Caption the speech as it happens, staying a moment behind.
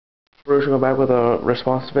We're going to go back with a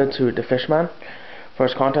response bid to the Fishman for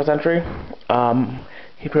his contest entry.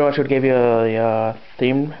 He pretty much would give you a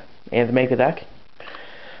theme and to make the deck.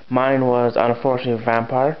 Mine was unfortunately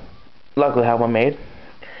vampire. Luckily, I have one made.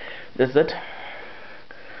 This is it.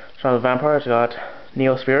 So the vampire, it's got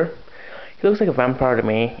Neosphere. He looks like a vampire to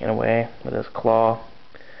me in a way with his claw.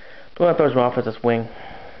 The one that throws me off is his wing.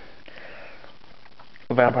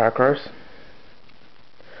 Vampire curse.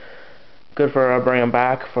 Good for bringing him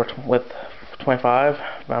back with 25.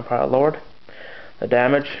 Vampire Lord. The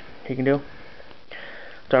damage he can do.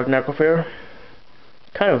 Dark Necrosphere.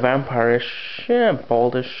 Kind of vampire-ish, yeah,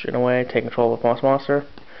 boldish in a way. Take control of a monster.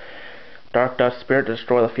 Dark Dust Spirit to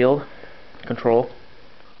destroy the field. Control.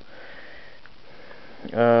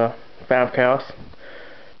 Vamp Chaos.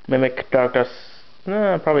 Mimic Dark Dust.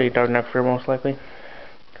 Probably Dark Necrosphere most likely.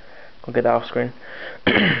 We'll get that off screen.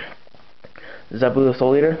 Zabu the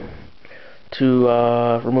Soul Eater. To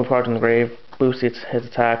remove cards from the grave. Boost his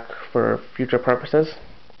attack for future purposes.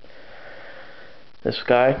 This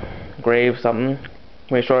guy. Grave something.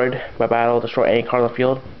 When destroyed by battle, destroy any card on the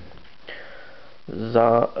field.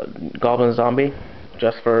 Goblin Zombie.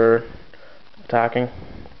 Just for attacking.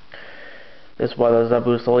 This is why the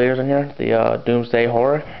Zabu Soul Eaters in here. The Doomsday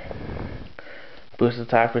Horror. Boosts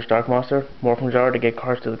attack for each dark monster. Morphin Jar to get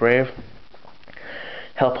cards to the grave.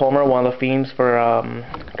 Help Homer, one of the fiends for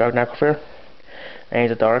Dark Necrosphere. And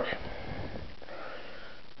he's a dark.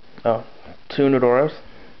 Oh, 2 Nudoras.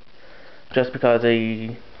 Just because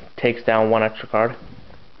he takes down 1 extra card.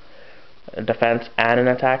 A defense and an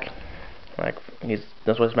attack. Like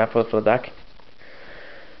that's what it's meant for the deck.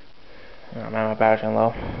 Oh man, my battery's getting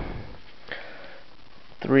low.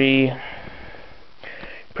 3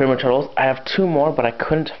 Premature Turtles. I have 2 more, but I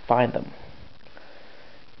couldn't find them.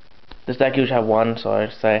 This deck usually have 1, so I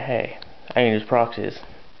just say, hey, I can use proxies.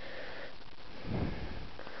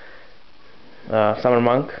 Summon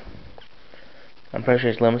Monk. I'm pretty sure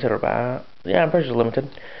he's limited or bad. Yeah, I'm pretty sure he's limited.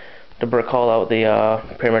 To call out the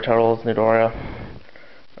Premature Turtles, Nidora,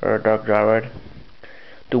 or Dark Gyroid.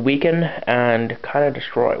 To weaken and kind of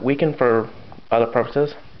destroy. Weaken for other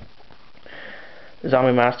purposes.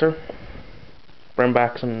 Zombie Master. Bring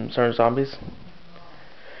back some certain zombies.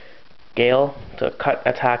 Gale to cut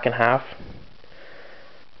attack in half.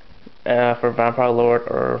 For Vampire Lord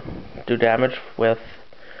or do damage with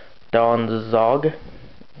Don Zog.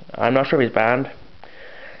 I'm not sure if he's banned.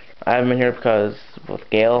 I have him in here because with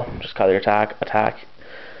Gale, just cut your attack.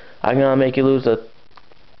 I'm gonna make you lose a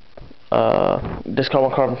discard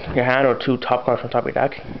 1 card from your hand or 2 top cards from top of your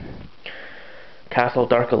deck. Castle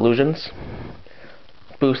Dark Illusions.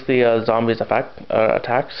 Boost the zombies'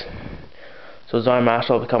 attacks. So Zombie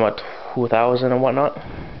Master will become a 2000 and whatnot.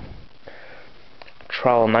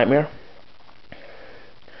 Trial Nightmare.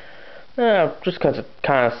 Just because it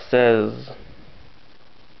kind of says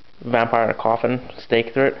Vampire in a Coffin,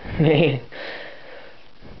 stake through it.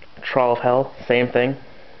 Trial of Hell, same thing.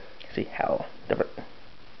 See, Hell, different.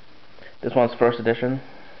 This one's first edition.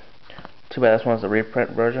 Too bad this one's the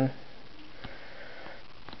reprint version.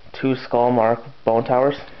 2 Skull Mark Bone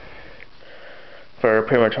Towers. For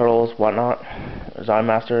Premature Turtles, whatnot. Zombie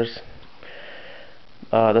Masters.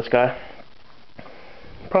 This guy.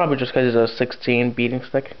 Probably just because he's a 16 beating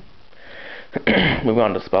stick. Moving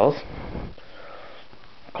on to spells.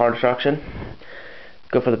 Card Destruction.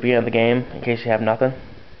 Good for the beginning of the game in case you have nothing.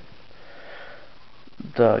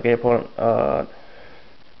 The game opponent,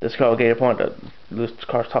 discard game opponent to lose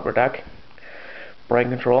cards top of your deck. Brain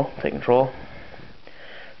Control, take control.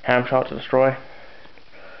 Ham Shot to destroy.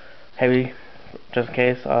 Heavy, just in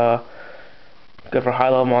case. Good for high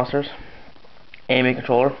level monsters. Aiming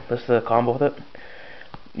Controller, this is a combo with it.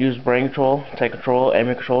 Use Brain Control, take control,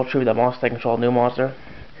 aiming control, tribute that monster, take control, new monster.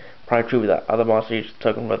 Probably tribute that other monster you just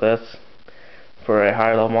took with this for a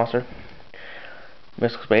higher level monster.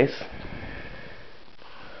 Mystical Space.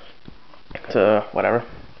 To whatever.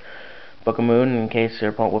 Book of Moon in case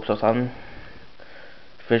your opponent whips out something.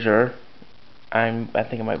 Fissure. I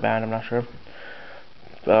think it might ban, I'm not sure.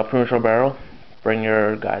 Premature Barrel. Bring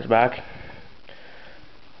your guys back.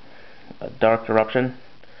 Dark Eruption.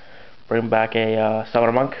 Bring back a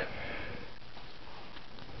Summoner Monk.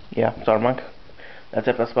 Yeah, Summoner Monk. That's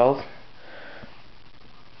it for the spells.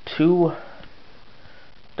 2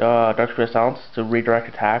 Dark Spirit Silence to redirect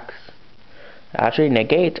attacks. Actually,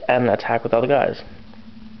 negate and attack with other guys.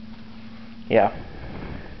 Yeah.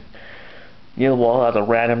 Near the wall has a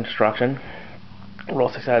random destruction. Roll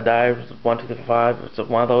 6 sided die. 1, 2, 3, 5. If it's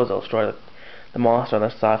one of those, it'll destroy the monster on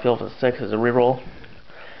this side field. If it's 6, it's a reroll.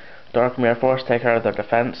 Dark Mirror Force, take care of their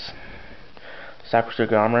defense. Sacrifice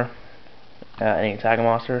your armor. Any attacking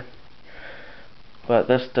monster. but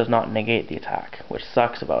this does not negate the attack, which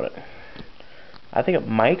sucks about it. I think it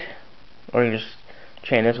might, or you can just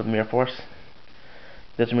chain this with Mirror Force.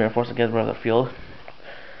 This Mirror Force against rid of the field.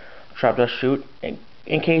 Trap does shoot,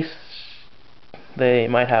 in case they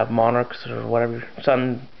might have Monarchs or whatever,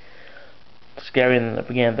 something scary in the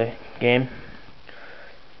beginning of the game.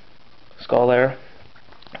 Skull there.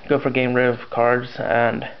 Good for getting rid of cards,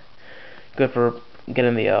 and good for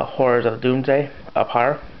getting the Horrors of Doomsday up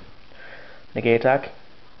higher. Negate attack.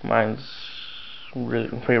 Mine's really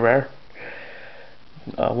pretty rare.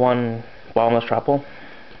 One Bottomless Trapple.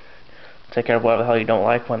 Take care of whatever the hell you don't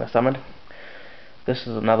like when they're summoned. This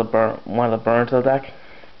is another one of the burns of the deck.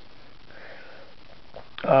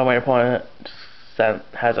 When your opponent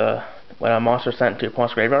when a monster is sent to your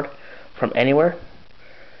opponent's graveyard from anywhere,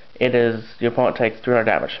 your opponent takes 300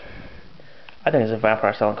 damage. I think it's a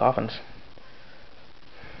vampire selling coffins.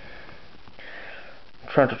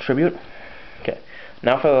 Turn to tribute. Okay,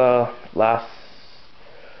 now for the last.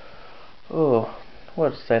 Oh, what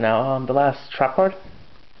does it say now? The last trap card.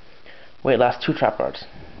 Wait, last 2 trap cards.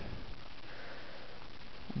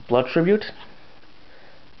 Blood Tribute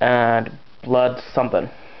and Blood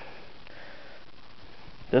something.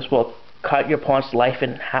 This will cut your opponent's life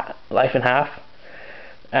in half,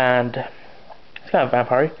 and it's kind of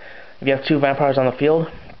vampire. If you have 2 vampires on the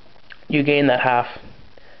field, you gain that half.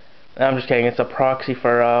 I'm just kidding. It's a proxy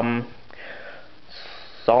for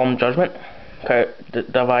Solemn Judgment.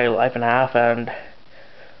 Divide your life in half and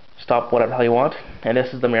stop whatever the hell you want. And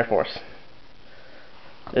this is the Mirror Force.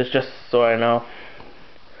 It's just so I know.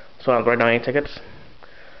 So I'm writing down any tickets.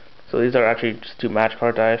 So these are actually just 2 match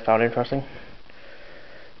cards I found interesting.